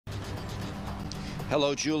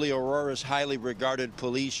Hello, Julie. Aurora's highly regarded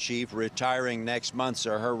police chief retiring next month,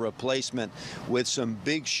 so her replacement with some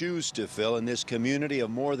big shoes to fill in this community of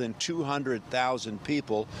more than 200,000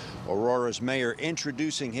 people. Aurora's mayor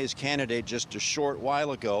introducing his candidate just a short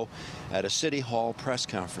while ago at a City Hall press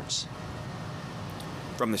conference.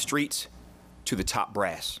 From the streets to the top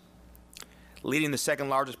brass. Leading the second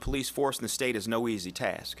largest police force in the state is no easy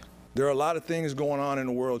task. There are a lot of things going on in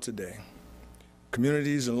the world today.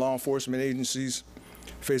 Communities and law enforcement agencies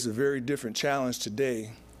face a very different challenge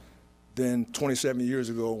today than 27 years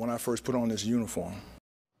ago when I first put on this uniform.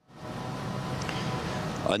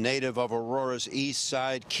 A native of Aurora's east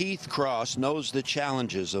side, Keith Cross knows the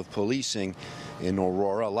challenges of policing in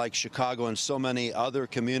Aurora. Like Chicago and so many other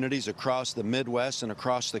communities across the Midwest and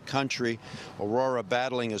across the country, Aurora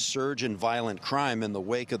battling a surge in violent crime in the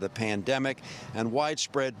wake of the pandemic and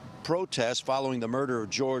widespread protests following the murder of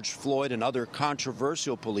George Floyd and other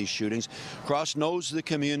controversial police shootings. Cross knows the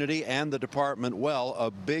community and the department well,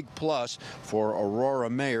 a big plus for Aurora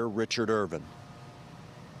Mayor Richard Irvin.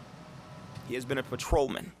 He has been a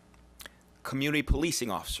patrolman, community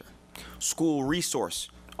policing officer, school resource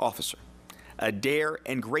officer, a dare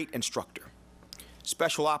and great instructor,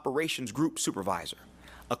 special operations group supervisor,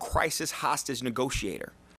 a crisis hostage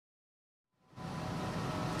negotiator.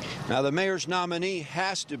 Now, the mayor's nominee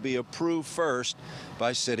has to be approved first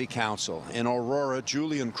by City Council. In Aurora,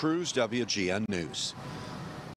 Julian Cruz, WGN News.